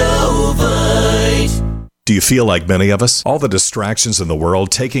Extendovite. Do you feel like many of us? All the distractions in the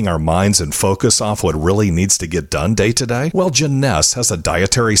world taking our minds and focus off what really needs to get done day to day? Well, Jeunesse has a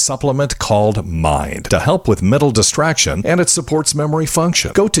dietary supplement called Mind to help with mental distraction, and it supports memory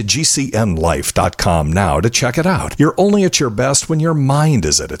function. Go to gcnlife.com now to check it out. You're only at your best when your mind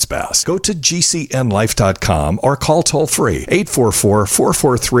is at its best. Go to gcnlife.com or call toll-free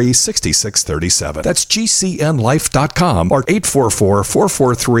 844-443-6637. That's gcnlife.com or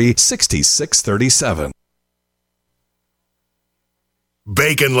 844-443-6637.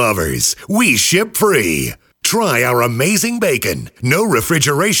 Bacon lovers, we ship free. Try our amazing bacon. No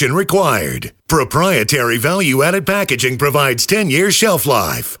refrigeration required. Proprietary value-added packaging provides 10-year shelf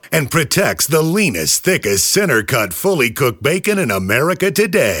life and protects the leanest, thickest, center-cut, fully cooked bacon in America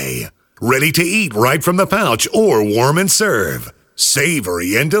today. Ready to eat right from the pouch or warm and serve.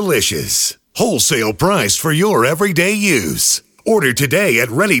 Savory and delicious. Wholesale price for your everyday use. Order today at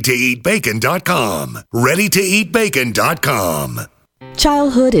readytoeatbacon.com. readytoeatbacon.com.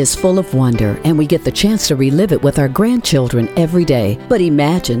 Childhood is full of wonder, and we get the chance to relive it with our grandchildren every day. But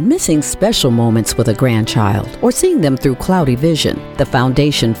imagine missing special moments with a grandchild or seeing them through cloudy vision. The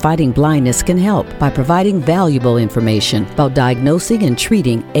Foundation Fighting Blindness can help by providing valuable information about diagnosing and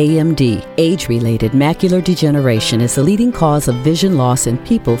treating AMD. Age-related macular degeneration is the leading cause of vision loss in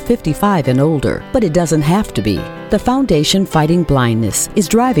people 55 and older, but it doesn't have to be. The Foundation Fighting Blindness is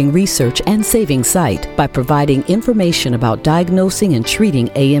driving research and saving sight by providing information about diagnosing and treating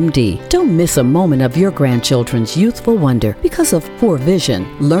AMD. Don't miss a moment of your grandchildren's youthful wonder because of poor vision.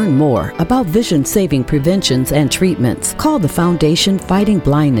 Learn more about vision-saving preventions and treatments. Call the Foundation Fighting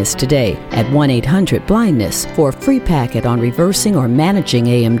Blindness today at 1-800-BLINDNESS for a free packet on reversing or managing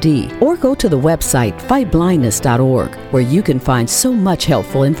AMD. Or go to the website fightblindness.org where you can find so much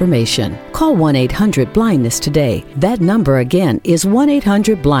helpful information. Call 1-800-BLINDNESS today. That number again is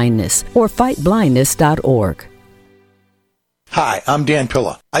 1-800-BLINDNESS or fightblindness.org. Hi, I'm Dan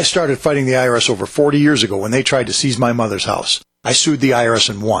Pilla. I started fighting the IRS over 40 years ago when they tried to seize my mother's house. I sued the IRS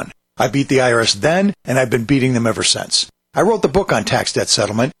and won. I beat the IRS then, and I've been beating them ever since. I wrote the book on tax debt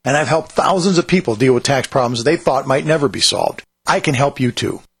settlement, and I've helped thousands of people deal with tax problems they thought might never be solved. I can help you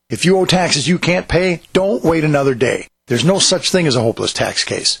too. If you owe taxes you can't pay, don't wait another day. There's no such thing as a hopeless tax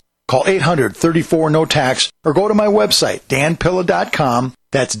case. Call 800-34-NO-TAX or go to my website, danpilla.com.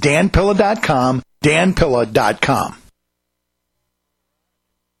 That's danpilla.com, danpilla.com.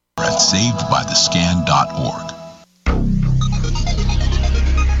 At savedbythescan.org.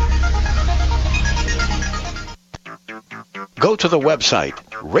 Go to the website,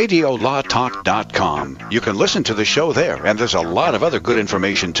 radiolawtalk.com. You can listen to the show there, and there's a lot of other good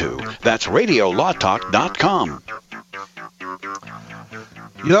information, too. That's radiolawtalk.com.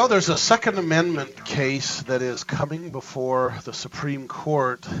 You know, there's a Second Amendment case that is coming before the Supreme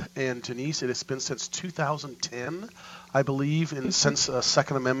Court, and Denise, it has been since 2010, I believe, since a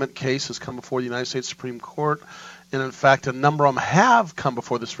Second Amendment case has come before the United States Supreme Court. And in fact, a number of them have come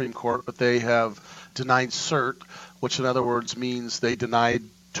before the Supreme Court, but they have denied cert, which in other words means they denied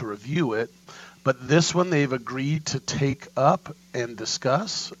to review it. But this one they've agreed to take up and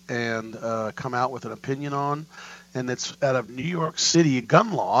discuss and come out with an opinion on. And it's out of New York City, a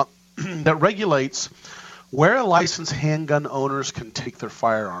gun law that regulates where licensed handgun owners can take their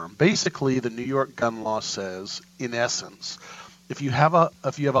firearm. Basically, the New York gun law says, in essence, if you have a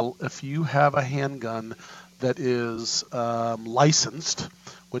handgun that is licensed,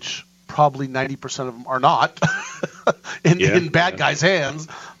 which probably 90% of them are not in bad guys' hands,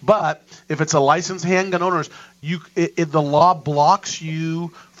 but if it's a licensed handgun owners, the law blocks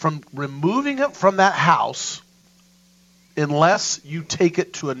you from removing it from that house unless you take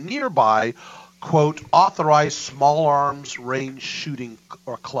it to a nearby, quote, authorized small arms range shooting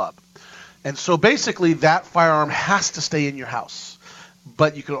or club. And so basically that firearm has to stay in your house,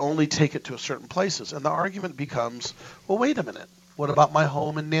 but you can only take it to certain places. And the argument becomes, well, wait a minute. What about my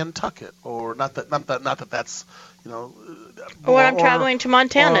home in Nantucket? Or not that that's, you know. Or I'm traveling to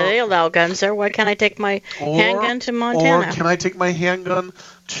Montana. They allow guns there. Why can't I take my handgun to Montana? Or can I take my handgun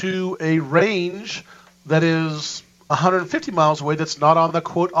to a range that is 150 miles away that's not on the,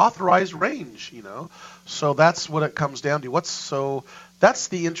 quote, authorized range, you know? So that's what it comes down to. That's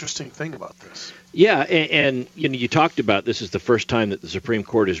the interesting thing about this. Yeah, and you know, you talked about this is the first time that the Supreme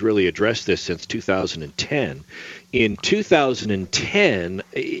Court has really addressed this since 2010. In 2010,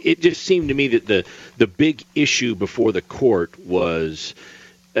 it just seemed to me that the big issue before the court was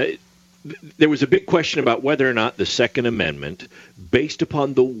there was a big question about whether or not the Second Amendment, based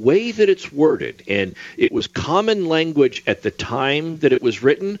upon the way that it's worded, and it was common language at the time that it was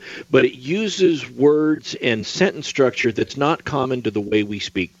written, but it uses words and sentence structure that's not common to the way we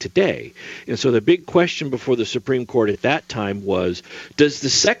speak today. And so the big question before the Supreme Court at that time was, does the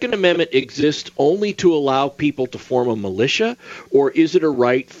Second Amendment exist only to allow people to form a militia, or is it a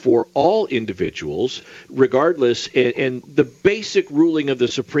right for all individuals, regardless? And the basic ruling of the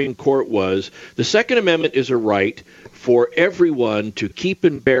Supreme Court was the Second Amendment is a right for everyone to keep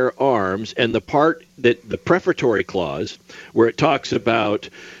and bear arms, and the part that the prefatory clause, where it talks about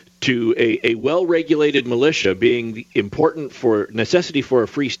to a well-regulated militia being important for necessity for a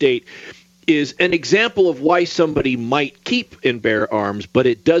free state, is an example of why somebody might keep and bear arms, but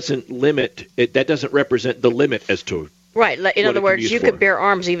it doesn't limit it. That doesn't represent the limit as to right. In other words, you could bear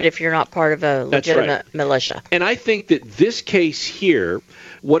arms even if you're not part of a legitimate militia. And I think that this case here,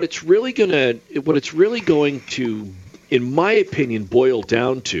 what it's really going to, in my opinion, boil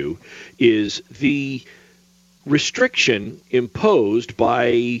down to is the restriction imposed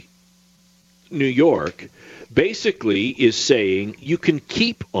by New York basically is saying you can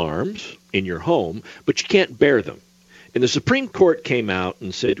keep arms in your home, but you can't bear them. And the Supreme Court came out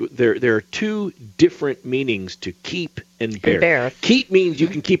and said there are two different meanings to keep and bear. Keep means you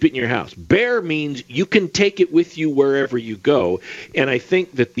can keep it in your house. Bear means you can take it with you wherever you go. And I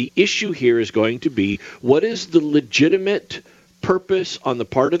think that the issue here is going to be, what is the legitimate purpose on the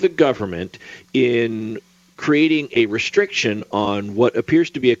part of the government in creating a restriction on what appears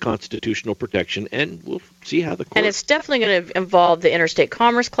to be a constitutional protection, and we'll see how the court... And it's definitely going to involve the Interstate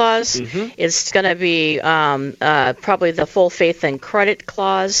Commerce Clause. Mm-hmm. It's going to be probably the Full Faith and Credit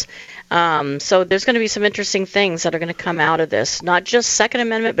Clause. So there's going to be some interesting things that are going to come out of this. Not just Second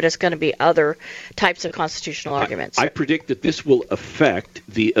Amendment, but it's going to be other types of constitutional arguments. I predict that this will affect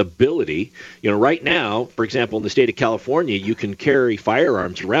the ability, right now, for example, in the state of California, you can carry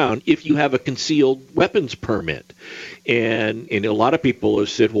firearms around if you have a concealed weapons permit. And a lot of people have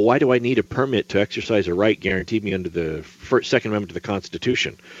said, well, why do I need a permit to exercise a right guaranteed me under the Second Amendment to the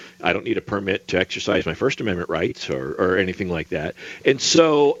Constitution? I don't need a permit to exercise my First Amendment rights or anything like that. And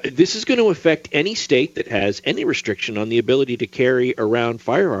so this is going to affect any state that has any restriction on the ability to carry around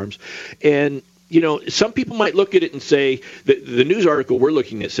firearms. And some people might look at it and say that the news article we're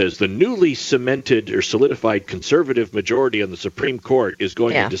looking at says the newly cemented or solidified conservative majority on the Supreme Court is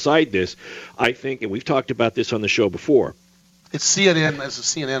going to decide this. I think, and we've talked about this on the show before, it's CNN, as a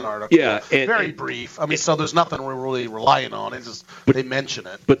CNN article. Yeah. Very brief. I mean, so there's nothing we're really relying on. It's just they mention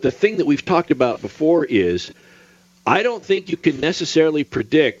it. But the thing that we've talked about before is I don't think you can necessarily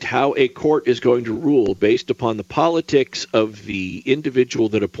predict how a court is going to rule based upon the politics of the individual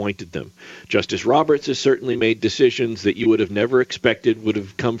that appointed them. Justice Roberts has certainly made decisions that you would have never expected would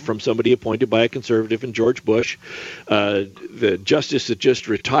have come from somebody appointed by a conservative in George Bush. The justice that just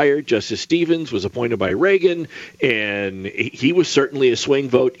retired, Justice Stevens, was appointed by Reagan, and he was certainly a swing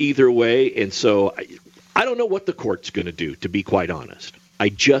vote either way. And so I don't know what the court's going to do, to be quite honest. I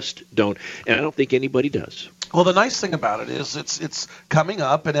just don't, and I don't think anybody does. Well, the nice thing about it is it's coming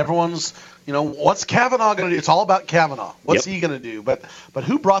up, and everyone's, what's Kavanaugh going to do? It's all about Kavanaugh. What's he going to do? But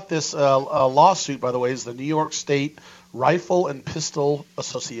who brought this lawsuit, by the way, is the New York State Rifle and Pistol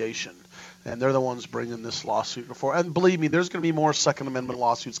Association. And they're the ones bringing this lawsuit before. And believe me, there's going to be more Second Amendment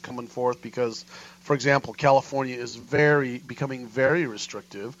lawsuits coming forth because, for example, California is becoming very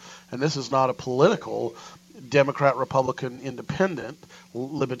restrictive, and this is not a political Democrat, Republican, Independent,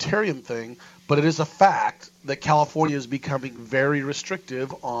 Libertarian thing, but it is a fact that California is becoming very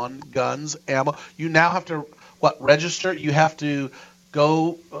restrictive on guns, ammo. You now have to register? You have to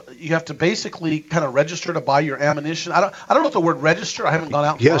basically kind of register to buy your ammunition. I don't know what the word register. I haven't gone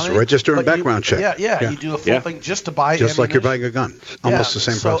out and Yes, register and background check. Yeah, you do a full thing just to buy just ammunition. like you're buying a gun. Almost the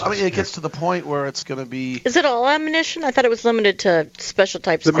same process. I mean, it gets to the point where it's going to be... Is it all ammunition? I thought it was limited to special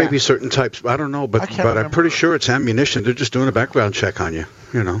types. There may be certain types. I don't know, but I'm pretty sure it's ammunition. They're just doing a background check on you.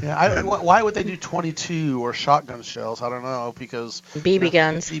 Yeah, why would they do 22 or shotgun shells? I don't know, because... BB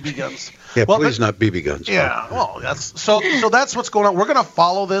guns. BB guns. Yeah, please not BB guns. Yeah, well, that's what's going on. We're going to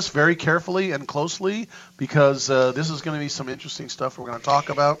follow this very carefully and closely because this is going to be some interesting stuff we're going to talk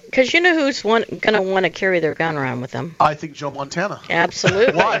about. Because who's going to want to carry their gun around with them? I think Joe Montana.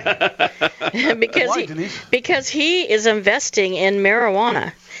 Absolutely. Why? Because he is investing in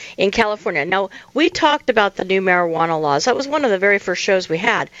marijuana in California. Now, we talked about the new marijuana laws. That was one of the very first shows we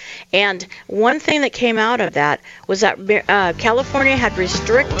had. And one thing that came out of that was that California had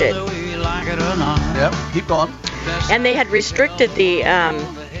restricted... Yep, keep going. And they had restricted the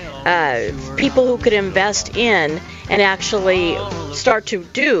people who could invest in and actually start to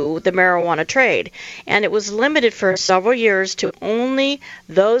do the marijuana trade. And it was limited for several years to only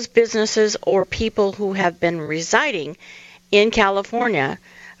those businesses or people who have been residing in California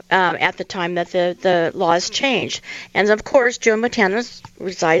at the time that the laws changed. And of course, Joe Montana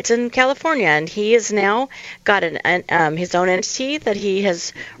resides in California, and he has now got his own entity that he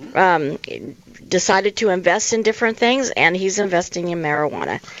has decided to invest in different things, and he's investing in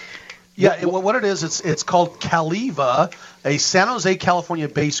marijuana. Yeah, what it is, it's called Caliva, a San Jose,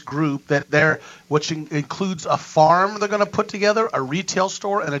 California-based group which includes a farm they're going to put together, a retail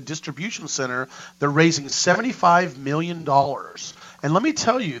store, and a distribution center. They're raising $75 million. And let me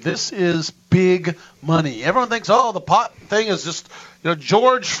tell you, this is big money. Everyone thinks, oh, the pot thing is just,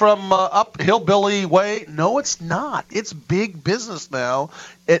 George from up Hillbilly Way. No, it's not. It's big business now.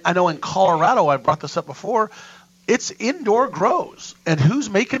 I know in Colorado, I brought this up before, it's indoor grows. And who's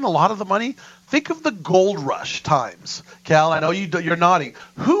making a lot of the money? Think of the gold rush times. Cal, I know you're nodding.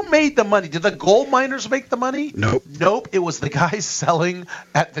 Who made the money? Did the gold miners make the money? Nope. It was the guys selling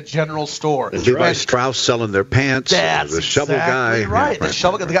at the general store. The Levi Strauss selling their pants. That's the shovel exactly guy. Right. The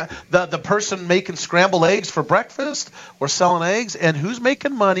shovel guy. The person making scrambled eggs for breakfast or selling eggs. And who's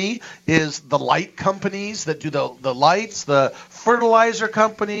making money is the light companies that do the lights, the fertilizer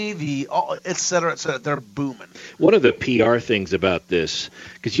company, et cetera, et cetera. They're booming. One of the PR things about this,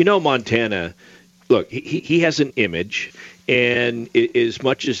 because Montana, look, he has an image, and as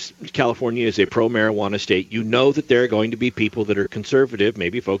much as California is a pro-marijuana state, that there are going to be people that are conservative,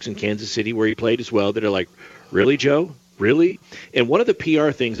 maybe folks in Kansas City where he played as well, that are like, really, Joe? Really? And one of the PR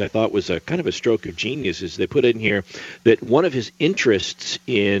things I thought was a kind of a stroke of genius is they put in here that one of his interests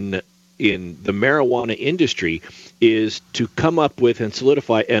in the marijuana industry is to come up with and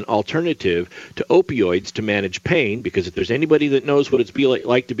solidify an alternative to opioids to manage pain, because if there's anybody that knows what it's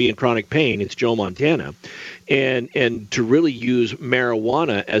like to be in chronic pain, it's Joe Montana, and to really use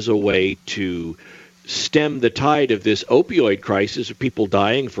marijuana as a way to stem the tide of this opioid crisis of people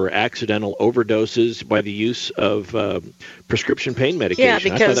dying for accidental overdoses by the use of prescription pain medication. Yeah,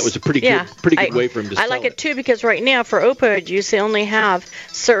 because, I thought that was a pretty good way for him to sell I like it too, because right now for opioid use, they only have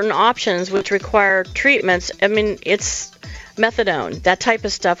certain options which require treatments. I mean, it's methadone, that type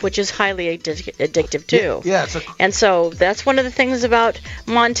of stuff, which is highly addictive too. Yeah. And so that's one of the things about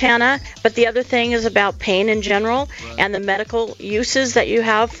Montana. But the other thing is about pain in general, and the medical uses that you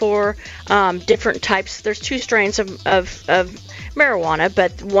have for different types. There's two strains of marijuana,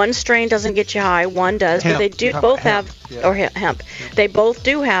 but one strain doesn't get you high, one does. Hemp. But they do both have, or hemp. They both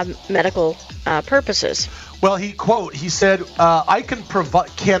do have medical purposes. Well, he said, I can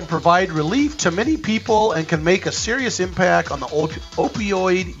provide relief to many people and can make a serious impact on the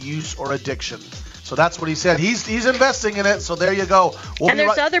opioid use or addiction. So that's what he said. He's investing in it, so there you go. And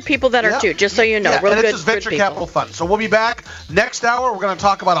there's other people that are too, just so you know. Yeah, Real and good, it's his venture capital fund. So we'll be back next hour. We're going to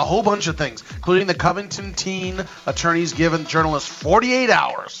talk about a whole bunch of things, including the Covington teen attorneys giving journalists 48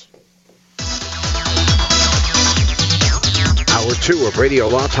 hours. Hour 2 of Radio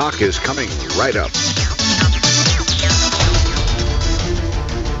Law Talk is coming right up.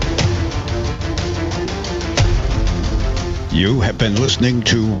 You have been listening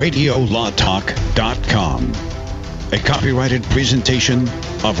to RadioLawTalk.com, a copyrighted presentation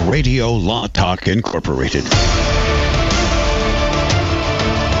of Radio Law Talk Incorporated.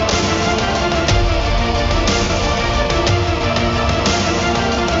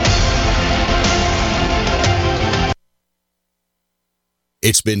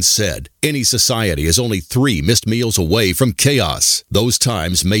 It's been said, any society is only 3 missed meals away from chaos. Those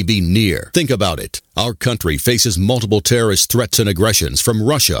times may be near. Think about it. Our country faces multiple terrorist threats and aggressions from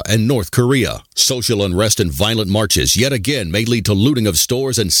Russia and North Korea. Social unrest and violent marches yet again may lead to looting of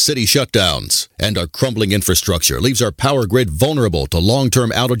stores and city shutdowns. And our crumbling infrastructure leaves our power grid vulnerable to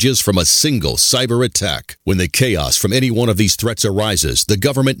long-term outages from a single cyber attack. When the chaos from any one of these threats arises, the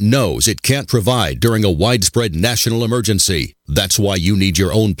government knows it can't provide during a widespread national emergency. That's why you need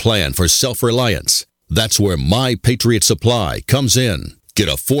your own plan for self-reliance. That's where My Patriot Supply comes in. Get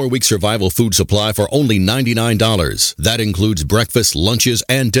a 4-week survival food supply for only $99. That includes breakfast, lunches,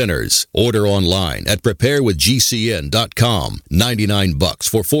 and dinners. Order online at preparewithgcn.com. $99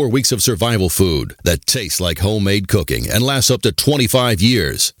 for 4 weeks of survival food that tastes like homemade cooking and lasts up to 25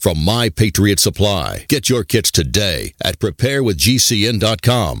 years. From My Patriot Supply. Get your kits today at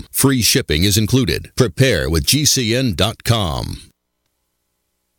preparewithgcn.com. Free shipping is included. Preparewithgcn.com.